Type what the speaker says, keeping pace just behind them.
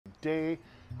Today,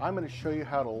 I'm going to show you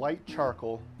how to light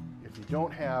charcoal if you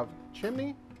don't have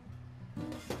chimney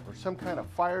or some kind of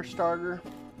fire starter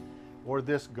or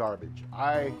this garbage.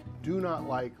 I do not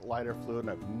like lighter fluid,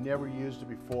 and I've never used it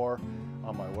before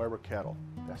on my Weber kettle.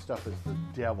 That stuff is the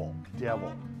devil,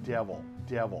 devil, devil,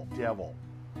 devil, devil.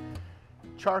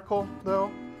 Charcoal,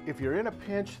 though, if you're in a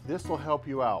pinch, this will help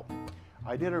you out.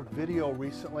 I did a video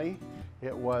recently.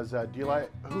 It was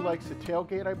Who Likes the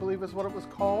Tailgate, I believe is what it was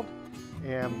called.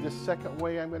 And this second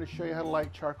way I'm going to show you how to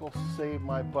light charcoal saved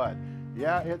my butt.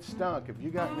 Yeah, it stunk. If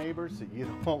you got neighbors that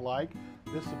you don't like,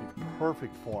 this would be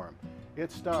perfect for them.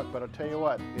 It stunk, but I'll tell you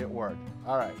what, it worked.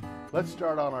 All right, let's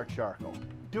start on our charcoal.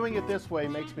 Doing it this way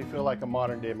makes me feel like a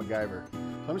modern day MacGyver. So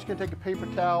I'm just going to take a paper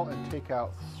towel and take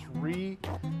out 3,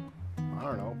 I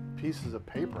don't know, pieces of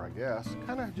paper, I guess.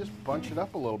 Kind of just bunch it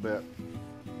up a little bit.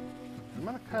 I'm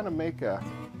going to kind of make a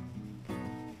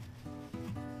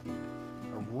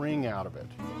ring out of it.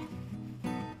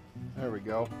 There we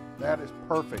go. That is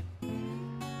perfect.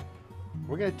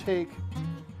 We're going to take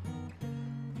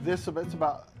this, it's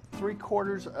about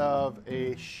 3/4 of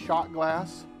a shot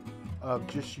glass of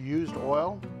just used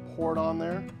oil, pour it on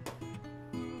there,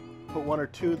 put 1 or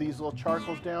 2 of these little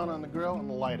charcoals down on the grill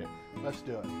and light it. Let's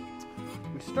do it.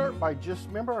 We start by just,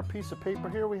 remember our piece of paper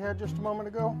here we had just a moment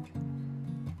ago?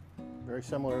 Very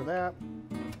similar to that.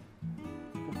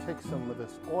 I'm going to take some of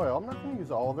this oil. I'm not going to use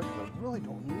all of it because I really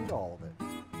don't need all of it.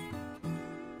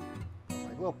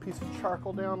 Like a little piece of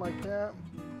charcoal down like that.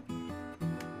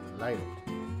 Light it.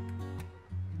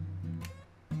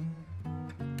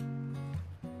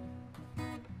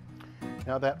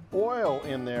 Now that oil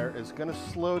in there is going to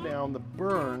slow down the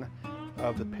burn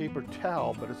of the paper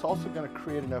towel, but it's also going to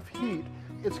create enough heat.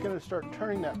 It's going to start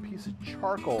turning that piece of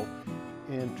charcoal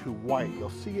into white. You'll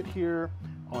see it here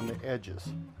on the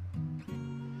edges.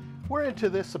 We're into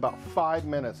this about 5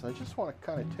 minutes, and I just want to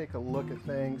kind of take a look at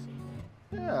things.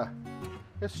 Yeah,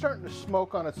 it's starting to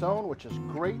smoke on its own, which is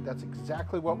great. That's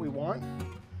exactly what we want.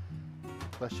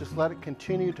 Let's just let it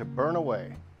continue to burn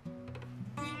away.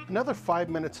 Another 5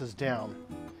 minutes is down.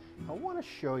 I want to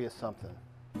show you something.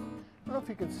 I don't know if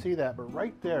you can see that, but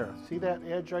right there, see that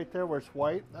edge right there where it's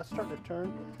white? That's starting to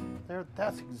turn there.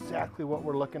 That's exactly what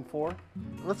we're looking for.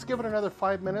 Let's give it another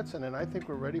 5 minutes, and then I think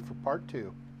we're ready for part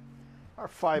 2. Our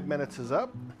 5 minutes is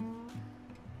up.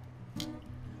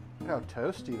 Look how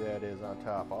toasty that is on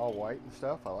top, all white and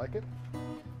stuff. I like it.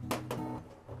 Gonna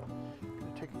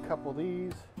take a couple of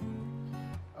these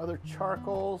other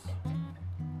charcoals.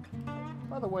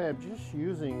 By the way, I'm just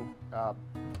using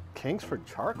Kingsford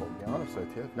charcoal, to be honest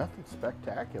with you. Nothing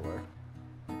spectacular.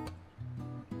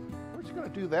 We're just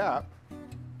going to do that.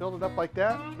 Build it up like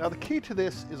that. Now the key to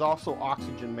this is also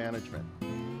oxygen management.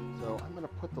 So I'm going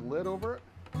to put the lid over it.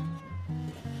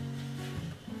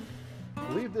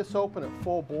 Leave this open at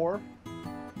full bore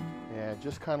and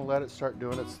just kind of let it start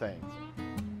doing its thing.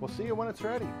 We'll see you when it's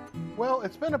ready. Well,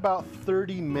 it's been about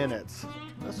 30 minutes.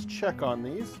 Let's check on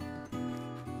these.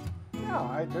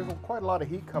 Yeah, there's quite a lot of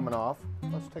heat coming off.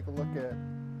 Let's take a look at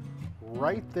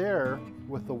right there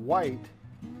with the white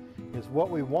is what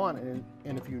we want. And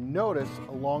if you notice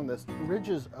along the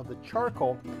ridges of the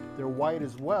charcoal, they're white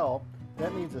as well.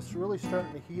 That means it's really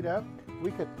starting to heat up.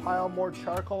 We could pile more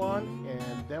charcoal on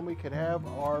and then we could have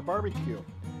our barbecue.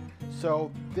 So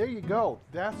there you go.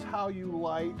 That's how you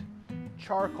light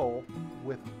charcoal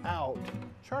without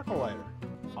charcoal lighter.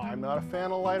 I'm not a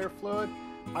fan of lighter fluid.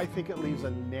 I think it leaves a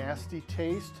nasty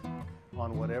taste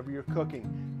on whatever you're cooking.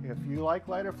 If you like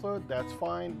lighter fluid, that's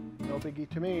fine, no biggie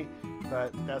to me,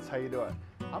 but that's how you do it.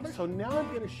 So now I'm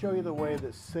going to show you the way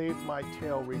that saved my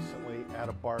tail recently at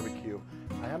a barbecue.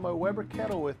 I have my Weber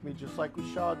kettle with me just like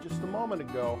we saw just a moment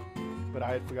ago, but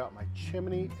I had forgot my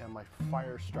chimney and my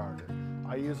fire starter.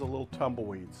 I use a little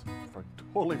tumbleweeds.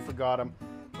 Totally forgot them,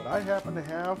 but I happen to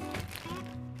have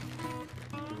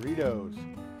Doritos.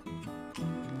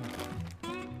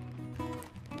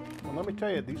 And let me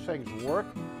tell you, these things work,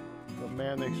 but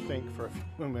man, they stink for a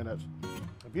few minutes.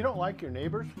 If you don't like your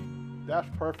neighbors, that's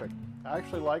perfect. I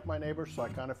actually like my neighbors, so I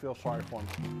kind of feel sorry for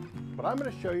them. But I'm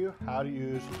going to show you how to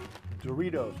use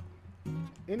Doritos.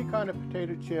 Any kind of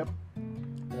potato chip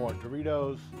or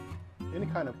Doritos, any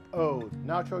kind of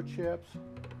nacho chips,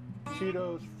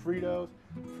 Cheetos, Fritos.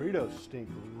 Fritos stink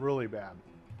really bad.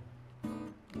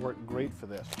 Work great for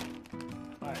this.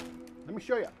 All right. Let me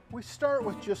show you. We start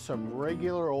with just some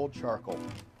regular old charcoal.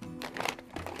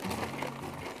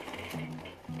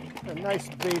 A nice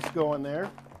base going there.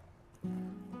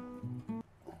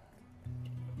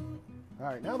 All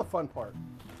right, now the fun part.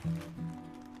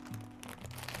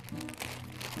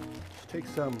 Let's take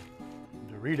some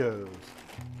Doritos.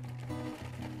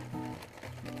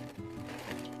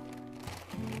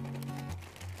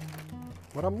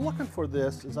 What I'm looking for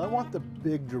this is I want the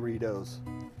big Doritos.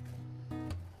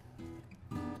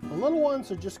 The little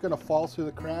ones are just going to fall through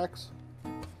the cracks.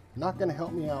 Not going to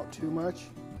help me out too much.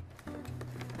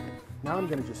 Now I'm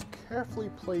going to just carefully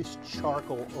place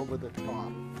charcoal over the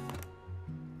top.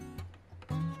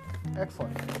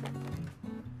 Excellent.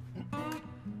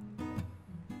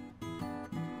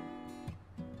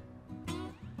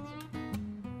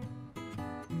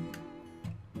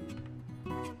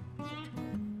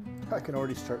 I can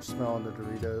already start smelling the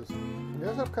Doritos. It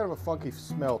does have kind of a funky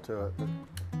smell to it, but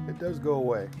it does go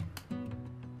away.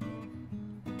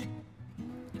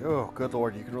 Oh, good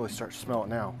Lord, you can really start to smell it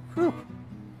now. Whew.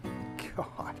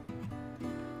 God.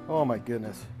 Oh my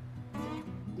goodness.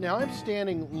 Now I'm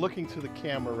standing looking through the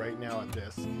camera right now at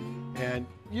this, and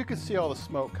you can see all the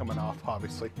smoke coming off,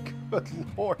 obviously. Good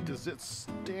Lord, does it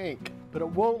stink. But it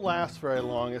won't last very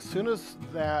long. As soon as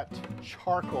that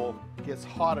charcoal gets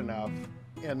hot enough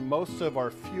and most of our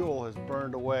fuel has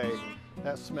burned away,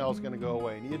 that smell is going to go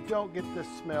away. And you don't get this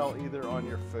smell either on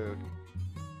your food.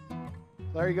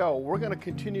 There you go. We're going to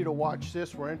continue to watch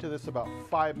this. We're into this about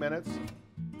 5 minutes.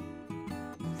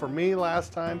 For me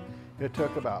last time, it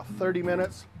took about 30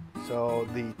 minutes. So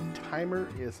the timer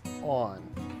is on.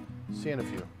 See you in a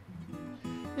few.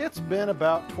 It's been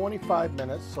about 25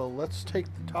 minutes, so let's take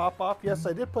the top off. Yes,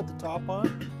 I did put the top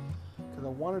on because I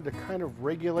wanted to kind of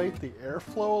regulate the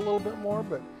airflow a little bit more,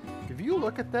 but if you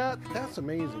look at that, that's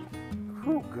amazing.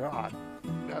 Oh God,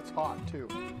 that's hot too.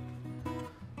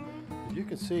 As you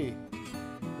can see,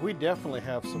 we definitely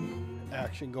have some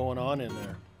action going on in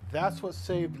there. That's what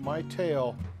saved my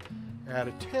tail at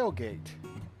a tailgate.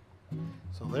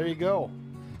 So there you go.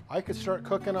 I could start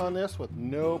cooking on this with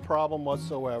no problem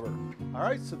whatsoever. All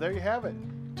right, so there you have it.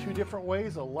 2 different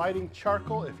ways of lighting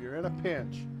charcoal if you're in a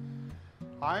pinch.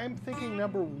 I'm thinking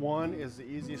number 1 is the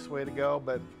easiest way to go,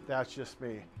 but that's just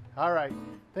me. All right,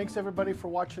 thanks everybody for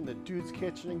watching the Dude's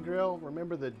Kitchen and Grill.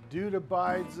 Remember, the dude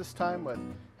abides this time with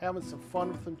having some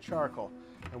fun with some charcoal.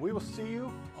 And we will see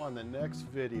you on the next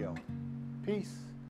video. Peace.